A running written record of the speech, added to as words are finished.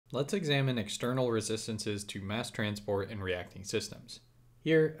Let's examine external resistances to mass transport in reacting systems.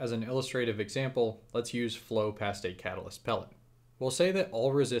 Here, as an illustrative example, let's use flow past a catalyst pellet. We'll say that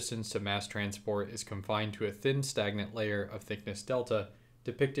all resistance to mass transport is confined to a thin stagnant layer of thickness delta,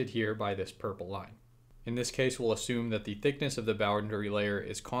 depicted here by this purple line. In this case, we'll assume that the thickness of the boundary layer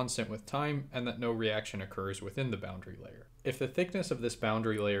is constant with time and that no reaction occurs within the boundary layer. If the thickness of this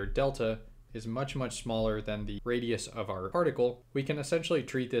boundary layer delta is much smaller than the radius of our particle, we can essentially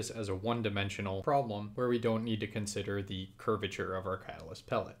treat this as a one-dimensional problem where we don't need to consider the curvature of our catalyst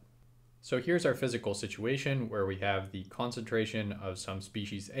pellet. So here's our physical situation where we have the concentration of some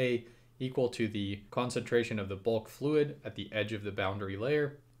species A equal to the concentration of the bulk fluid at the edge of the boundary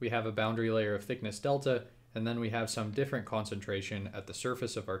layer. We have a boundary layer of thickness delta, and then we have some different concentration at the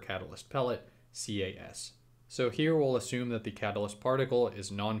surface of our catalyst pellet, CAS. So here we'll assume that the catalyst particle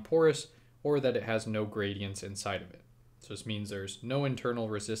is non-porous, or that it has no gradients inside of it. So this means there's no internal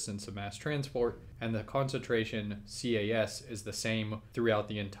resistance to mass transport, and the concentration CAS is the same throughout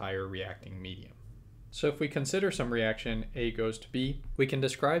the entire reacting medium. So if we consider some reaction A goes to B, we can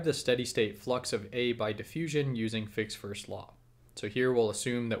describe the steady state flux of A by diffusion using Fick's first law. So here we'll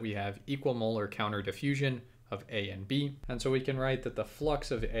assume that we have equal molar counter diffusion of A and B, and so we can write that the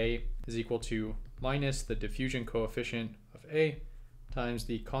flux of A is equal to minus the diffusion coefficient of A times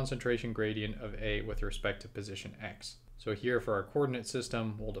the concentration gradient of A with respect to position x. So here for our coordinate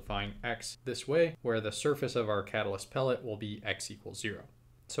system, we'll define x this way, where the surface of our catalyst pellet will be x equals 0.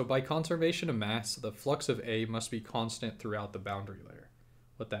 So by conservation of mass, the flux of A must be constant throughout the boundary layer.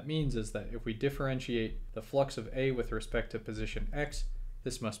 What that means is that if we differentiate the flux of A with respect to position x,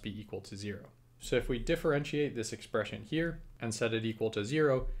 this must be equal to 0. So if we differentiate this expression here and set it equal to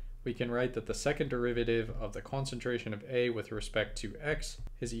 0, we can write that the second derivative of the concentration of A with respect to x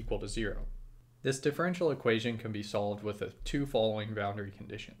is equal to 0. This differential equation can be solved with the two following boundary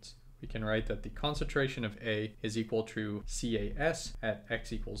conditions. We can write that the concentration of A is equal to CAS at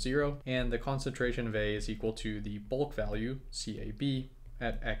x equals 0, and the concentration of A is equal to the bulk value, CAB,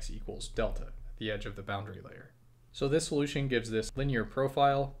 at x equals delta, at the edge of the boundary layer. So this solution gives this linear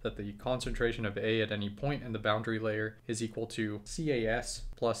profile that the concentration of A at any point in the boundary layer is equal to CAS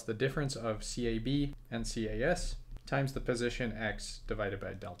plus the difference of CAB and CAS times the position x divided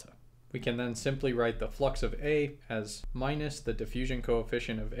by delta. We can then simply write the flux of A as minus the diffusion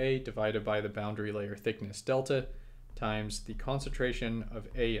coefficient of A divided by the boundary layer thickness delta times the concentration of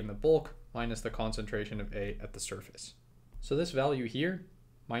A in the bulk minus the concentration of A at the surface. So this value here,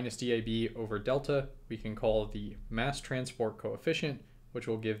 minus DAB over delta, we can call the mass transport coefficient, which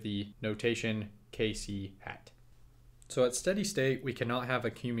will give the notation Kc hat. So at steady state, we cannot have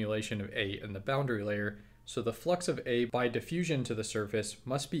accumulation of A in the boundary layer, so the flux of A by diffusion to the surface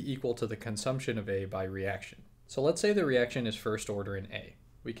must be equal to the consumption of A by reaction. So let's say the reaction is first order in A.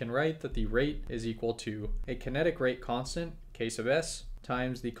 We can write that the rate is equal to a kinetic rate constant, K sub S,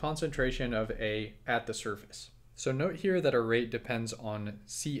 times the concentration of A at the surface. So note here that our rate depends on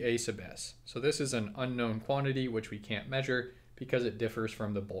Ca sub S. So this is an unknown quantity which we can't measure because it differs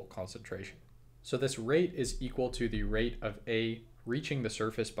from the bulk concentration. So this rate is equal to the rate of A reaching the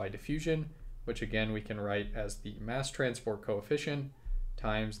surface by diffusion, which again we can write as the mass transport coefficient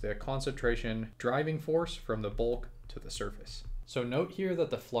times the concentration driving force from the bulk to the surface. So note here that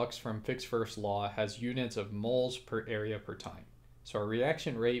the flux from Fick's first law has units of moles per area per time. So our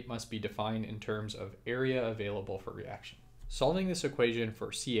reaction rate must be defined in terms of area available for reaction. Solving this equation for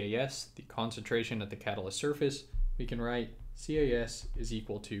CAS, the concentration at the catalyst surface, we can write CAS is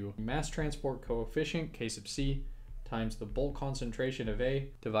equal to mass transport coefficient, K sub C, times the bulk concentration of A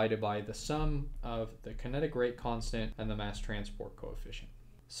divided by the sum of the kinetic rate constant and the mass transport coefficient.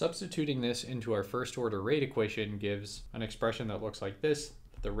 Substituting this into our first order rate equation gives an expression that looks like this.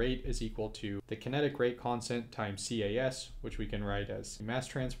 The rate is equal to the kinetic rate constant times CAS, which we can write as the mass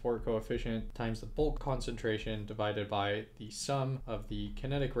transport coefficient times the bulk concentration divided by the sum of the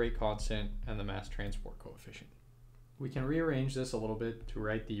kinetic rate constant and the mass transport coefficient. We can rearrange this a little bit to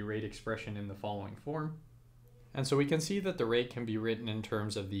write the rate expression in the following form. And so we can see that the rate can be written in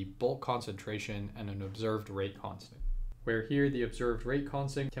terms of the bulk concentration and an observed rate constant, where here the observed rate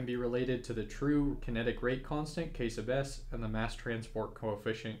constant can be related to the true kinetic rate constant, K sub S, and the mass transport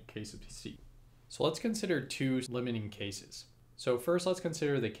coefficient, K sub C. So let's consider two limiting cases. So first let's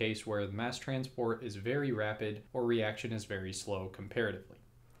consider the case where the mass transport is very rapid or reaction is very slow comparatively.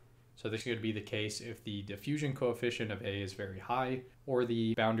 So this could be the case if the diffusion coefficient of A is very high or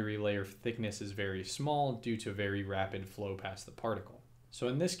the boundary layer thickness is very small due to very rapid flow past the particle. So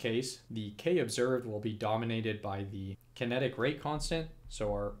in this case, the K observed will be dominated by the kinetic rate constant.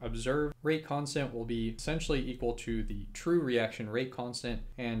 So our observed rate constant will be essentially equal to the true reaction rate constant,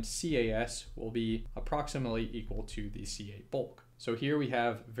 and CAS will be approximately equal to the CA bulk. So here we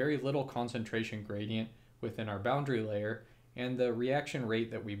have very little concentration gradient within our boundary layer, and the reaction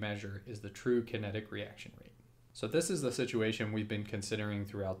rate that we measure is the true kinetic reaction rate. So this is the situation we've been considering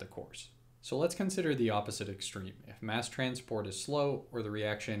throughout the course. So let's consider the opposite extreme, if mass transport is slow or the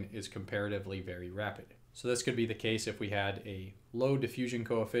reaction is comparatively very rapid. So this could be the case if we had a low diffusion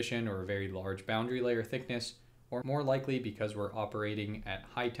coefficient or a very large boundary layer thickness, or more likely because we're operating at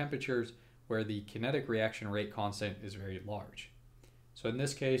high temperatures where the kinetic reaction rate constant is very large. So in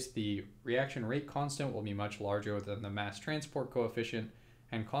this case, the reaction rate constant will be much larger than the mass transport coefficient,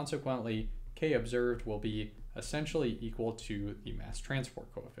 and consequently, K observed will be essentially equal to the mass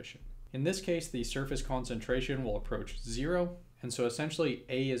transport coefficient. In this case, the surface concentration will approach 0, and so essentially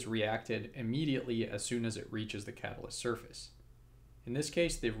A is reacted immediately as soon as it reaches the catalyst surface. In this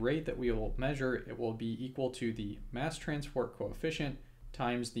case, the rate that we will measure, it will be equal to the mass transport coefficient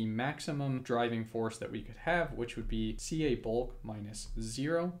times the maximum driving force that we could have, which would be CA bulk minus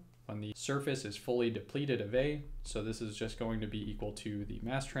 0 when the surface is fully depleted of A. So this is just going to be equal to the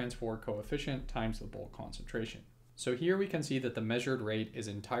mass transport coefficient times the bulk concentration. So here we can see that the measured rate is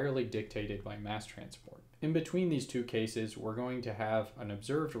entirely dictated by mass transport. In between these two cases, we're going to have an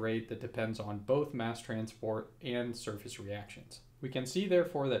observed rate that depends on both mass transport and surface reactions. We can see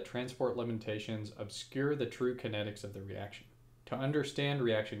therefore that transport limitations obscure the true kinetics of the reaction. To understand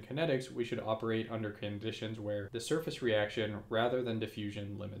reaction kinetics, we should operate under conditions where the surface reaction rather than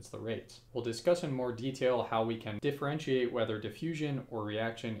diffusion limits the rates. We'll discuss in more detail how we can differentiate whether diffusion or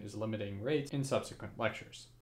reaction is limiting rates in subsequent lectures.